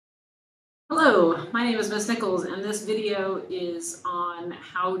Hello, my name is Ms. Nichols, and this video is on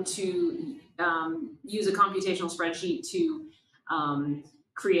how to use a computational spreadsheet to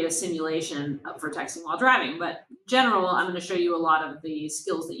create a simulation for texting while driving. But in general, I'm going to show you a lot of the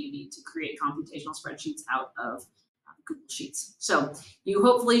skills that you need to create computational spreadsheets out of Google Sheets. So you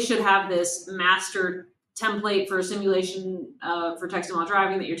hopefully should have this master template for a simulation for texting while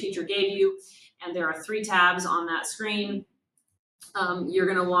driving that your teacher gave you, and there are 3 tabs on that screen. You're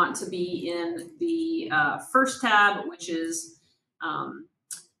going to want to be in the first tab, which is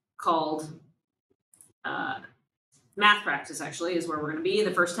called Math Practice, actually, is where we're going to be,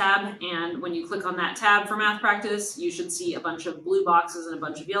 the first tab. And when you click on that tab for Math Practice, you should see a bunch of blue boxes and a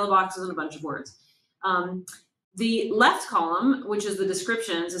bunch of yellow boxes and a bunch of words. The left column, which is the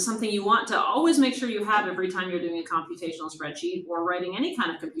descriptions, is something you want to always make sure you have every time you're doing a computational spreadsheet or writing any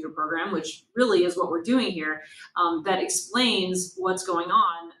kind of computer program, which really is what we're doing here, that explains what's going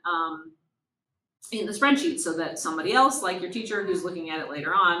on in the spreadsheet so that somebody else, like your teacher who's looking at it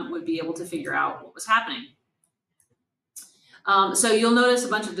later on, would be able to figure out what was happening. So you'll notice a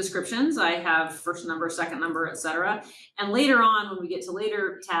bunch of descriptions. I have first number, second number, etc. And later on, when we get to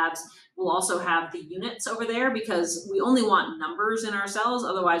later tabs, we'll also have the units over there because we only want numbers in our cells.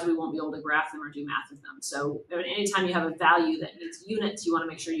 Otherwise, we won't be able to graph them or do math with them. So anytime you have a value that needs units, you want to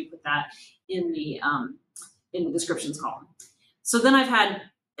make sure you put that in the descriptions column. So then I've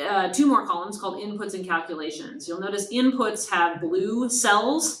had 2 more columns called inputs and calculations. You'll notice inputs have blue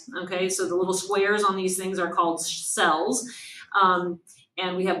cells. Okay, so the little squares on these things are called cells.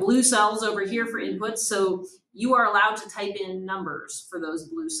 And we have blue cells over here for inputs. So you are allowed to type in numbers for those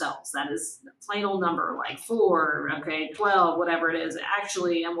blue cells. That is a plain old number like 4, okay, 12, whatever it is.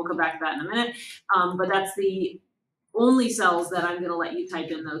 Actually, and we'll come back to that in a minute, but that's the only cells that I'm going to let you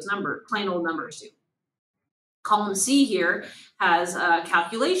type in those plain old numbers to. Column C here has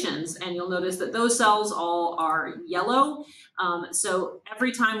calculations, and you'll notice that those cells all are yellow. So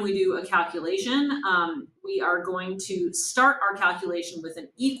every time we do a calculation, we are going to start our calculation with an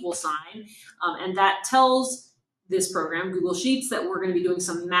equal sign, and that tells this program, Google Sheets, that we're going to be doing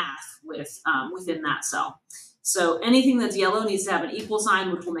some math within that cell. So anything that's yellow needs to have an equal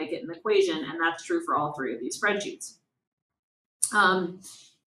sign, which will make it an equation, and that's true for all 3 of these spreadsheets.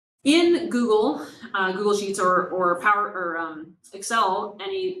 In Google Sheets or Excel,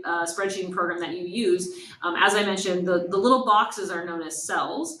 any spreadsheeting program that you use, as I mentioned, the little boxes are known as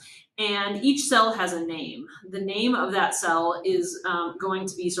cells, and each cell has a name. The name of that cell is going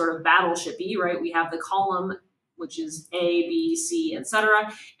to be sort of battleshipy, right? We have the column, which is A, B, C,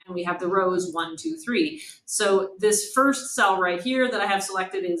 etc., and we have the rows 1, 2, 3. So this first cell right here that I have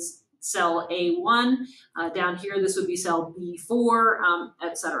selected is cell A1. Down here, this would be cell B4,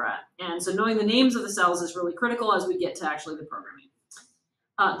 etc. And so knowing the names of the cells is really critical as we get to actually the programming.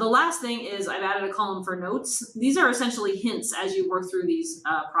 The last thing is I've added a column for notes. These are essentially hints as you work through these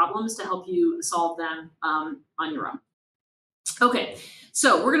problems to help you solve them on your own. Okay,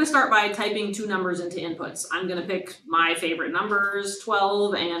 so we're going to start by typing 2 numbers into inputs. I'm going to pick my favorite numbers,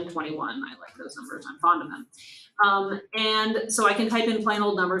 12 and 21. I like those numbers. I'm fond of them. And so I can type in plain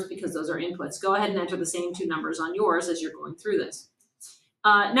old numbers because those are inputs. Go ahead and enter the same 2 numbers on yours as you're going through this.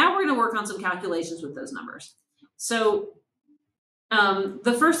 Now we're going to work on some calculations with those numbers. So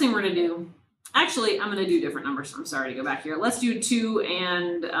the first thing we're going to do, actually, I'm going to do different numbers. I'm sorry to go back here. Let's do 2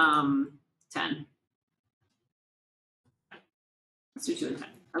 and 10. Let's do 2 and 10.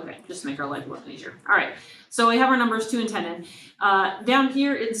 Okay, just to make our life a little easier. All right, so we have our numbers 2 and 10 in. Down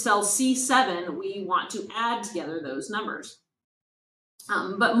here in cell C7, we want to add together those numbers.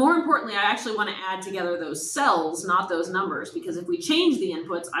 But more importantly, I actually want to add together those cells, not those numbers, because if we change the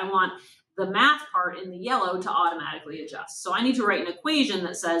inputs, I want the math part in the yellow to automatically adjust. So I need to write an equation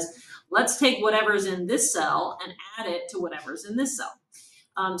that says, let's take whatever's in this cell and add it to whatever's in this cell.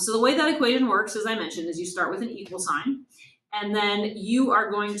 So the way that equation works, as I mentioned, is you start with an equal sign. And then you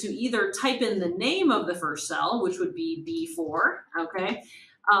are going to either type in the name of the first cell, which would be B4, okay?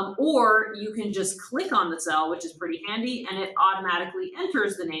 Or you can just click on the cell, which is pretty handy, and it automatically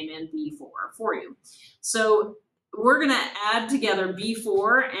enters the name in B4 for you. So we're going to add together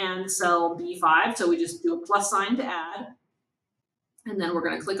B4 and cell B5. So we just do a plus sign to add. And then we're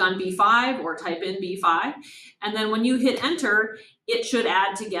going to click on B5 or type in B5. And then when you hit enter, it should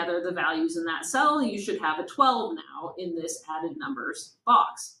add together the values in that cell. You should have a 12 now in this added numbers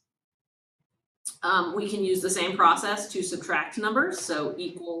box. We can use the same process to subtract numbers. So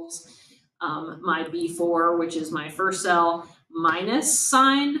equals my B4, which is my first cell, minus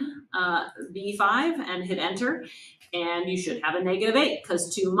sign B5 and hit enter. And you should have a -8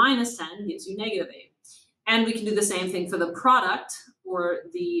 because 2 minus 10 gives you -8. And we can do the same thing for the product, or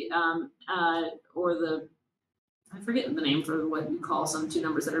the I forget the name for what you call some two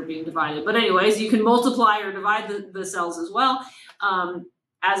numbers that are being divided. But anyways, you can multiply or divide the cells as well.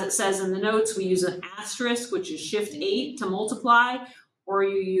 As it says in the notes, we use an asterisk, which is Shift 8 to multiply, or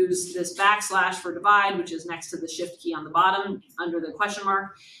you use this backslash for divide, which is next to the Shift key on the bottom under the question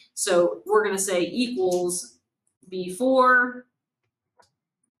mark. So we're going to say equals B4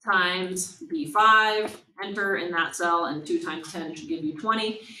 times B5, enter in that cell, and 2 times 10 should give you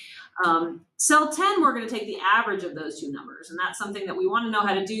 20. Cell 10, we're going to take the average of those two numbers, and that's something that we want to know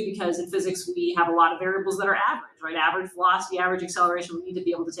how to do because in physics we have a lot of variables that are average, right? Average velocity, average acceleration, we need to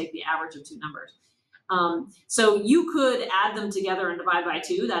be able to take the average of two numbers. So you could add them together and divide by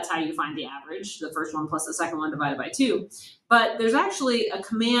 2. That's how you find the average, the first one plus the second one divided by 2. But there's actually a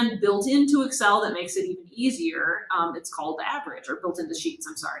command built into Excel that makes it even easier. It's called average, or built into Sheets,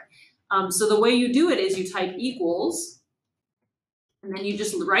 I'm sorry. So the way you do it is you type equals, and then you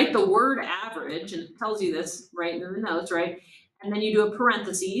just write the word average, and it tells you this right in the notes, right? And then you do a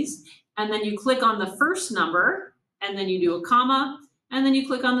parentheses, and then you click on the first number, and then you do a comma, and then you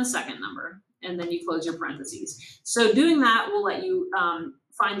click on the second number, and then you close your parentheses. So doing that will let you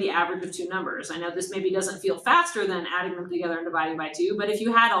find the average of two numbers. I know this maybe doesn't feel faster than adding them together and dividing by 2, but if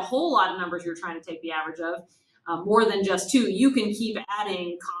you had a whole lot of numbers you're trying to take the average of, more than just 2, you can keep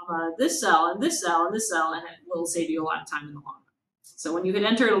adding comma this cell and this cell and this cell, and it will save you a lot of time in the long run. So when you hit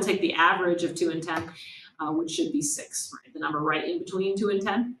enter, it'll take the average of 2 and 10, which should be 6, right? The number right in between 2 and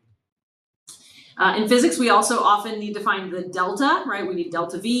 10. In physics, we also often need to find the delta, right? We need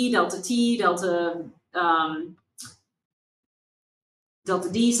delta V, delta T, delta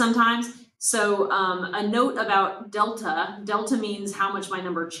D sometimes. So a note about delta, delta means how much my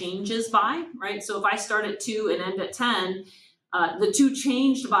number changes by, right? So if I start at 2 and end at 10, the 2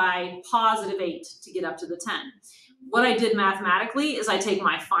 changed by positive 8 to get up to the 10. What I did mathematically is I take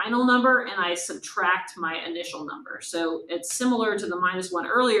my final number and I subtract my initial number. So it's similar to the -1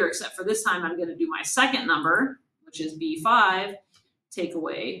 earlier, except for this time I'm going to do my second number, which is B5, take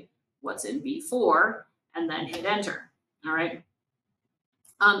away what's in B4, and then hit enter. All right.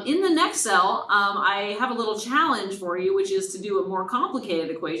 In the next cell, I have a little challenge for you, which is to do a more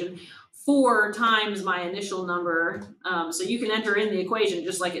complicated equation. 4 times my initial number. So you can enter in the equation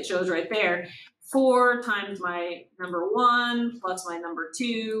just like it shows right there. 4 times my number 1 plus my number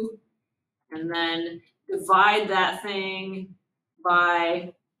 2, and then divide that thing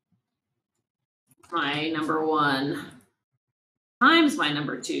by my number 1 times my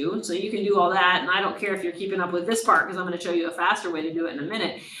number 2. So you can do all that, and I don't care if you're keeping up with this part because I'm going to show you a faster way to do it in a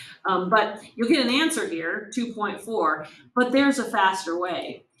minute. But you'll get an answer here, 2.4, but there's a faster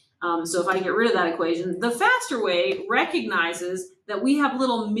way. So if I get rid of that equation, the faster way recognizes that we have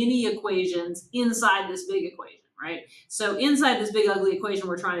little mini equations inside this big equation, right? So inside this big ugly equation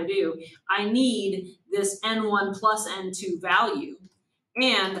we're trying to do, I need this n1 plus n2 value.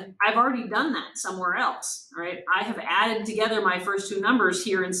 And I've already done that somewhere else, right? I have added together my first two numbers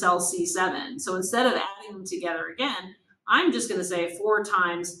here in cell C7. So instead of adding them together again, I'm just going to say 4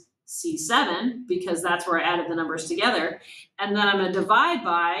 times C7, because that's where I added the numbers together. And then I'm going to divide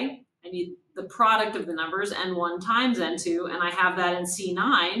by, I need the product of the numbers, n1 times n2, and I have that in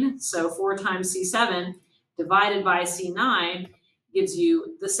C9. So 4 times C7 divided by C9 gives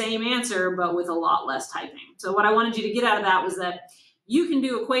you the same answer, but with a lot less typing. So what I wanted you to get out of that was that you can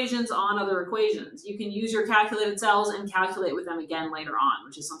do equations on other equations. You can use your calculated cells and calculate with them again later on,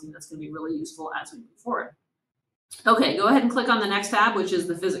 which is something that's going to be really useful as we move forward. Okay, go ahead and click on the next tab, which is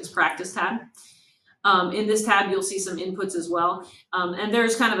the Physics Practice tab. In this tab, you'll see some inputs as well. And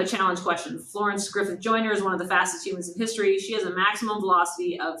there's kind of a challenge question. Florence Griffith Joyner is one of the fastest humans in history. She has a maximum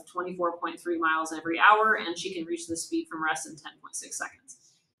velocity of 24.3 miles every hour, and she can reach this speed from rest in 10.6 seconds.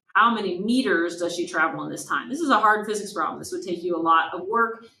 How many meters does she travel in this time? This is a hard physics problem. This would take you a lot of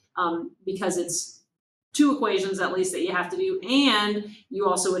work because it's 2 equations at least that you have to do, and you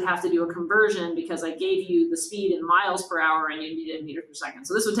also would have to do a conversion because I gave you the speed in miles per hour and you needed meters per second.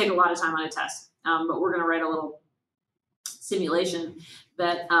 So this would take a lot of time on a test, but we're going to write a little simulation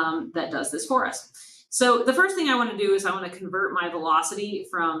that that does this for us. So the first thing I want to do is I want to convert my velocity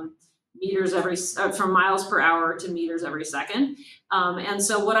from from miles per hour to meters every second. And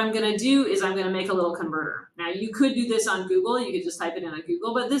so what I'm going to do is I'm going to make a little converter. Now you could do this on Google. You could just type it in on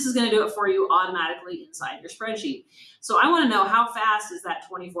Google, but this is going to do it for you automatically inside your spreadsheet. So I want to know how fast is that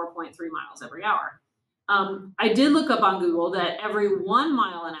 24.3 miles every hour. I did look up on Google that every 1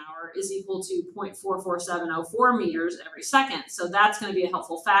 mile an hour is equal to 0.44704 meters every second. So that's going to be a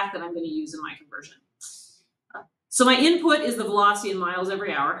helpful fact that I'm going to use in my conversion. So my input is the velocity in miles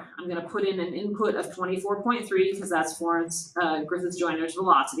every hour. I'm going to put in an input of 24.3 because that's Florence Griffith Joyner's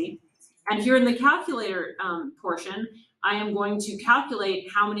velocity. And here in the calculator portion, I am going to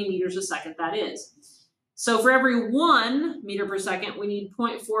calculate how many meters a second that is. So for every 1 meter per second, we need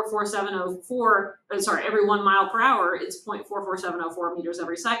 0.44704, every 1 mile per hour, it's 0.44704 meters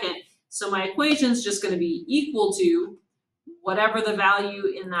every second. So my equation is just going to be equal to whatever the value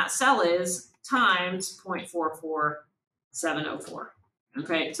in that cell is times 0.44704.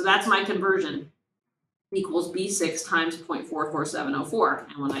 Okay, so that's my conversion, equals B6 times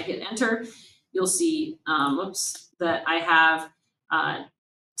 0.44704. And when I hit enter, you'll see, that I have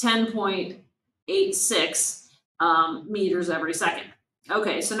 10.86 meters every second.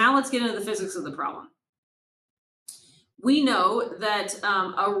 Okay, so now let's get into the physics of the problem. We know that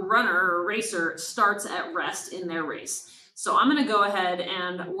a runner or racer starts at rest in their race. So I'm going to go ahead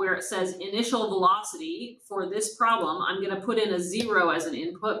and where it says initial velocity for this problem, I'm going to put in a 0 as an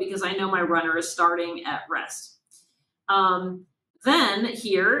input because I know my runner is starting at rest. Then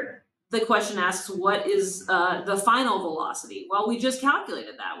here, the question asks, what is the final velocity? Well, we just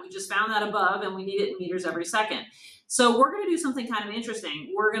calculated that. We just found that above and we need it in meters every second. So we're going to do something kind of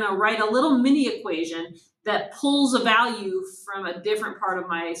interesting. We're going to write a little mini equation that pulls a value from a different part of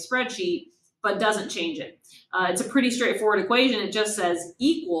my spreadsheet, but doesn't change it. It's a pretty straightforward equation. It just says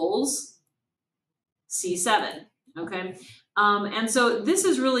equals C7, okay? And so this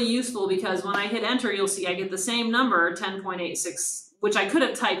is really useful because when I hit enter, you'll see I get the same number, 10.86, which I could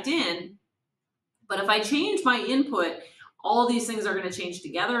have typed in, but if I change my input, all these things are going to change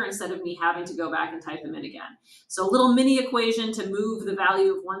together instead of me having to go back and type them in again. So a little mini equation to move the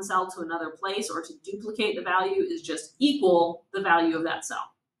value of one cell to another place or to duplicate the value is just equal the value of that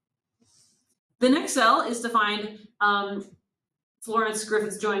cell. The next cell is to find Florence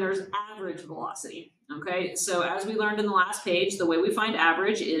Griffith Joyner's average velocity. Okay, so as we learned in the last page, the way we find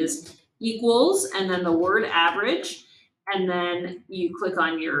average is equals and then the word average, and then you click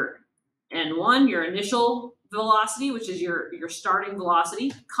on your N1, your initial velocity, which is your starting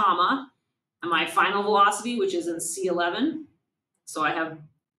velocity, comma, and my final velocity, which is in C11. So I have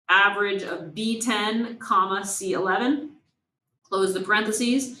average of B10, comma, C11. Close the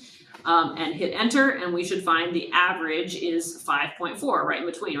parentheses and hit enter, and we should find the average is 5.4, right in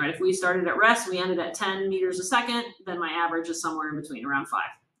between, right? If we started at rest, we ended at 10 meters a second, then my average is somewhere in between, around 5,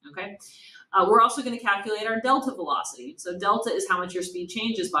 okay? We're also going to calculate our delta velocity. So delta is how much your speed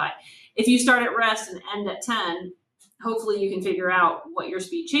changes by. If you start at rest and end at 10, hopefully you can figure out what your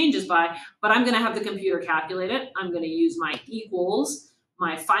speed changes by, but I'm going to have the computer calculate it. I'm going to use my equals,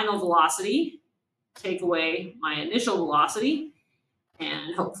 my final velocity, take away my initial velocity,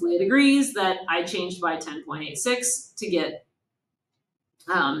 and hopefully it agrees that I changed by 10.86 to get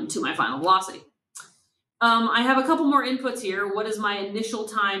to my final velocity. I have a couple more inputs here. What is my initial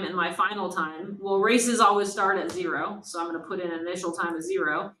time and my final time? Well, races always start at 0, so I'm going to put in initial time as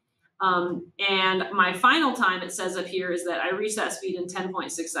 0. And my final time, it says up here, is that I reached that speed in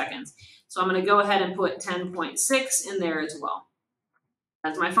 10.6 seconds. So I'm going to go ahead and put 10.6 in there as well.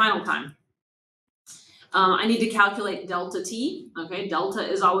 That's my final time. I need to calculate delta t. Okay, delta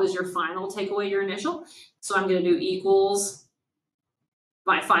is always your final, take away your initial. So I'm going to do equals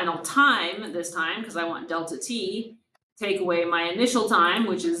my final time this time, because I want delta t, take away my initial time,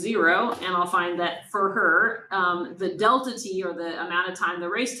 which is 0, and I'll find that for her, the delta t, or the amount of time the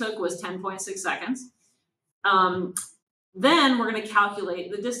race took, was 10.6 seconds. Then we're going to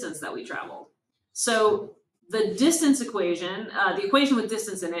calculate the distance that we traveled. So the distance equation, the equation with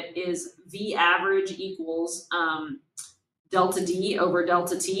distance in it is V average equals delta d over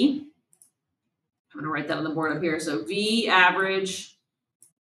delta t. I'm going to write that on the board up here. So V average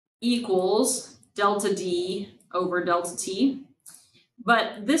equals delta d over delta t.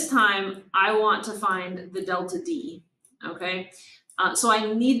 But this time I want to find the delta d, okay? So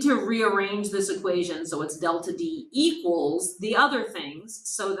I need to rearrange this equation so it's delta d equals the other things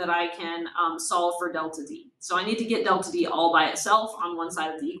so that I can solve for delta d. So I need to get delta d all by itself on one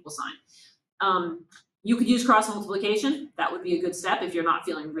side of the equal sign. You could use cross multiplication. That would be a good step if you're not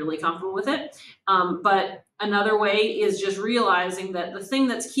feeling really comfortable with it. But another way is just realizing that the thing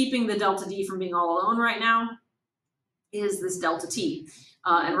that's keeping the delta d from being all alone right now is this delta t.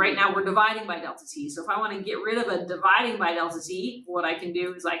 And right now we're dividing by delta t. So if I want to get rid of a dividing by delta t, what I can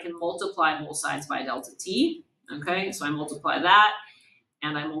do is I can multiply both sides by delta t. Okay, so I multiply that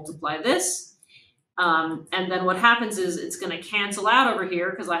and I multiply this. And then what happens is it's going to cancel out over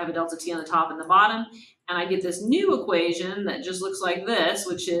here because I have a delta t on the top and the bottom. And I get this new equation that just looks like this,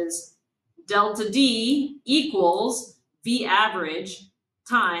 which is delta d equals V average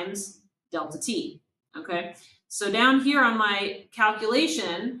times delta t. Okay, So down here on my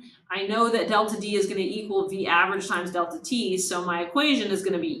calculation, I know that delta D is going to equal V average times delta T. So my equation is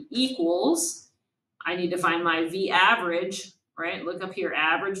going to be equals, I need to find my V average, right? Look up here,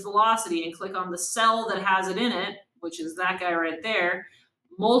 average velocity, and click on the cell that has it in it, which is that guy right there,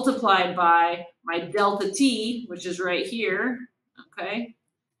 multiplied by my delta T, which is right here, okay?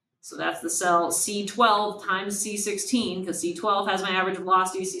 So that's the cell C12 times C16, because C12 has my average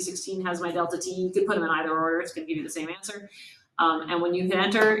velocity, C16 has my delta T. You could put them in either order, it's going to give you the same answer. And when you hit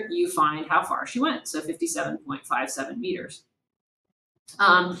enter, you find how far she went, so 57.57 meters.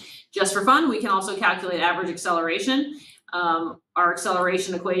 Just for fun, we can also calculate average acceleration. Our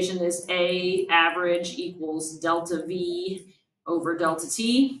acceleration equation is A average equals delta V over delta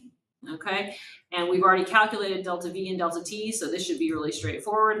T, okay? And we've already calculated delta V and delta T, so this should be really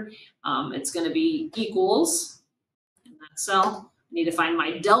straightforward. It's going to be equals, in that cell, I need to find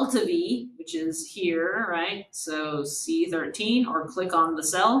my delta V, which is here, right? So C13, or click on the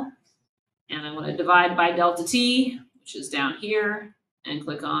cell, and I'm going to divide by delta T, which is down here, and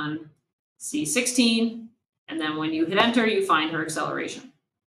click on C16, and then when you hit enter, you find her acceleration.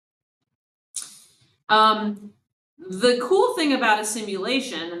 The cool thing about a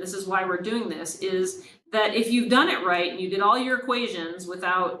simulation, and this is why we're doing this, is that if you've done it right and you did all your equations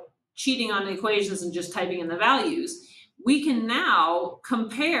without cheating on the equations and just typing in the values, we can now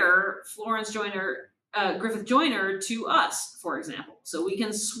compare Griffith Joyner to us, for example. So we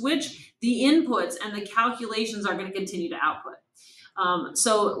can switch the inputs and the calculations are going to continue to output.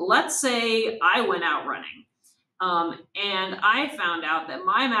 So let's say I went out running. And I found out that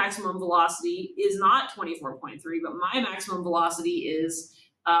my maximum velocity is not 24.3, but my maximum velocity is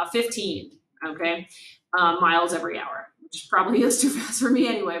 15, okay, miles every hour, which probably is too fast for me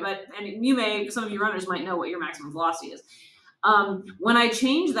anyway, but and some of you runners might know what your maximum velocity is. When I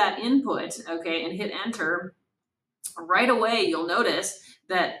change that input, okay, and hit enter, right away you'll notice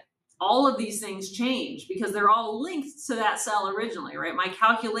that all of these things change because they're all linked to that cell originally, right? My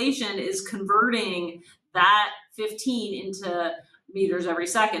calculation is converting that 15 into meters every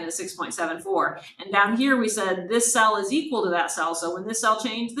second is 6.74. And down here we said this cell is equal to that cell. So when this cell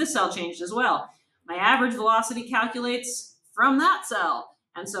changed as well. My average velocity calculates from that cell.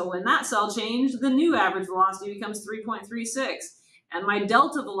 And so when that cell changed, the new average velocity becomes 3.36. And my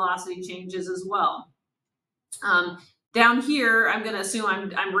delta velocity changes as well. Down here, I'm going to assume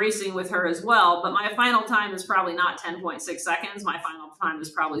I'm racing with her as well, but my final time is probably not 10.6 seconds. My final time is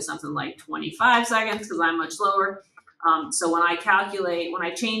probably something like 25 seconds because I'm much slower. So when I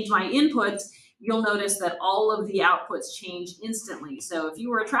change my inputs, you'll notice that all of the outputs change instantly. So if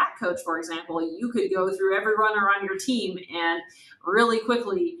you were a track coach, for example, you could go through every runner on your team and really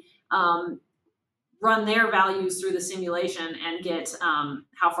quickly run their values through the simulation and get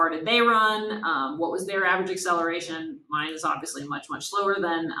how far did they run, what was their average acceleration. Mine is obviously much, much slower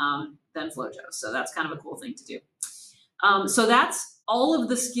than FloJo's, so that's kind of a cool thing to do. So that's all of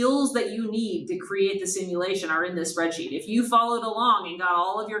the skills that you need to create the simulation are in this spreadsheet. If you followed along and got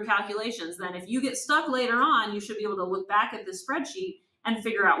all of your calculations, then if you get stuck later on, you should be able to look back at this spreadsheet and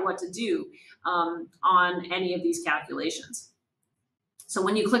figure out what to do on any of these calculations. So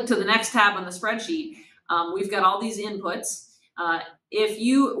when you click to the next tab on the spreadsheet, we've got all these inputs. If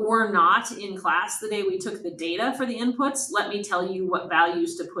you were not in class the day we took the data for the inputs, let me tell you what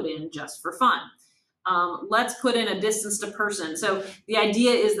values to put in just for fun. Let's put in a distance to person. So the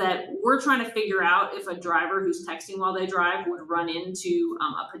idea is that we're trying to figure out if a driver who's texting while they drive would run into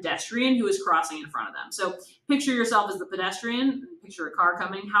a pedestrian who is crossing in front of them. So picture yourself as the pedestrian, picture a car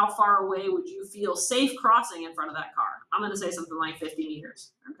coming. How far away would you feel safe crossing in front of that car? I'm going to say something like 50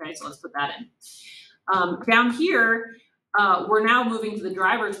 meters. Okay, so let's put that in. Down here, we're now moving to the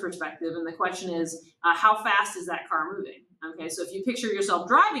driver's perspective, and the question is, how fast is that car moving? Okay, so if you picture yourself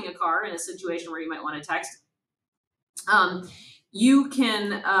driving a car in a situation where you might want to text, you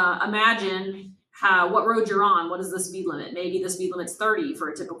can imagine what road you're on. What is the speed limit? Maybe the speed limit's 30 for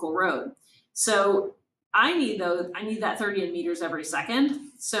a typical road. So I need that 30 in meters every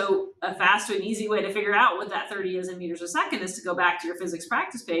second. So a fast and easy way to figure out what that 30 is in meters a second is to go back to your physics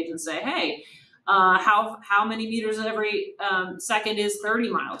practice page and say, hey, how many meters every second is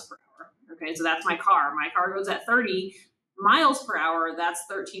 30 miles per hour? Okay, so that's my car. My car goes at 30 miles per hour. That's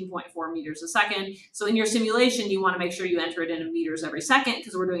 13.4 meters a second. So in your simulation, you want to make sure you enter it in meters every second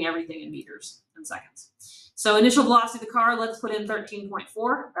because we're doing everything in meters and seconds. So initial velocity of the car, let's put in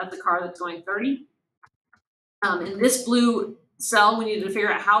 13.4. That's the car that's going 30. In this blue cell, we needed to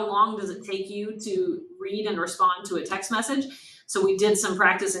figure out how long does it take you to read and respond to a text message. So we did some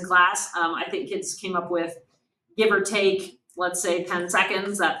practice in class. I think kids came up with, give or take, let's say 10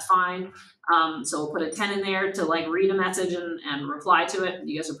 seconds, that's fine. So we'll put a 10 in there to like read a message and reply to it.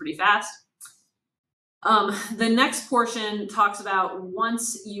 You guys are pretty fast. The next portion talks about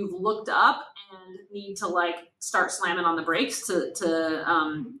once you've looked up and need to like start slamming on the brakes to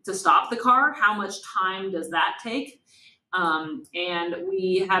stop the car, how much time does that take? And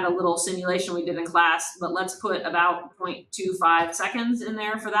we had a little simulation we did in class, but let's put about 0.25 seconds in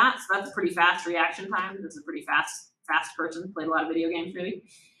there for that. So that's a pretty fast reaction time. This is a pretty fast person, played a lot of video games maybe.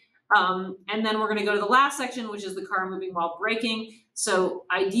 And then we're going to go to the last section, which is the car moving while braking. So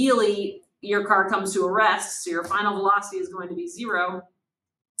ideally, your car comes to a rest, so your final velocity is going to be 0.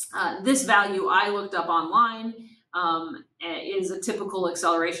 This value I looked up online is a typical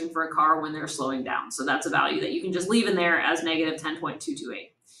acceleration for a car when they're slowing down. So that's a value that you can just leave in there as negative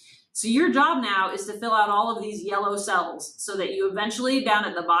 10.228. So your job now is to fill out all of these yellow cells so that you eventually down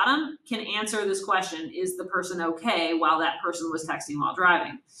at the bottom can answer this question, is the person okay while that person was texting while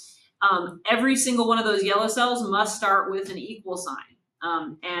driving? Every single one of those yellow cells must start with an equal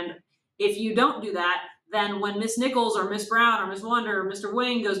sign. And if you don't do that, then when Miss Nichols or Miss Brown or Miss Wonder or Mr.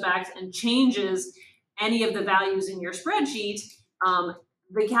 Wing goes back and changes any of the values in your spreadsheet,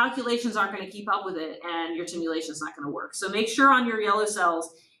 the calculations aren't going to keep up with it and your simulation is not going to work. So make sure on your yellow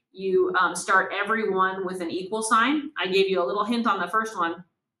cells you start every one with an equal sign. I gave you a little hint on the first one.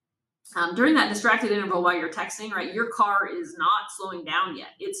 During that distracted interval while you're texting, right, your car is not slowing down yet.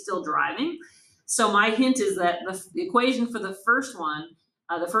 It's still driving. So my hint is that the equation for the first one,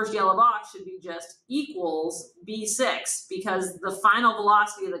 the first yellow box, should be just equals B6, because the final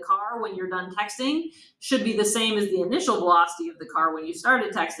velocity of the car when you're done texting should be the same as the initial velocity of the car when you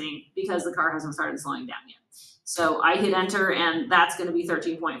started texting, because the car hasn't started slowing down yet. So I hit enter, and that's going to be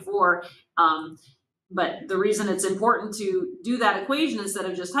 13.4. But the reason it's important to do that equation instead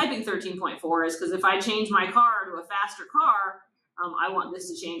of just typing 13.4 is because if I change my car to a faster car, I want this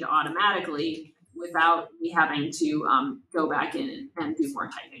to change automatically without me having to go back in and do more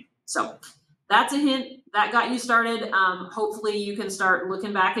typing. So that's a hint. That got you started. Hopefully you can start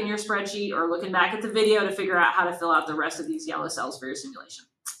looking back in your spreadsheet or looking back at the video to figure out how to fill out the rest of these yellow cells for your simulation.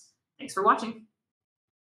 Thanks for watching.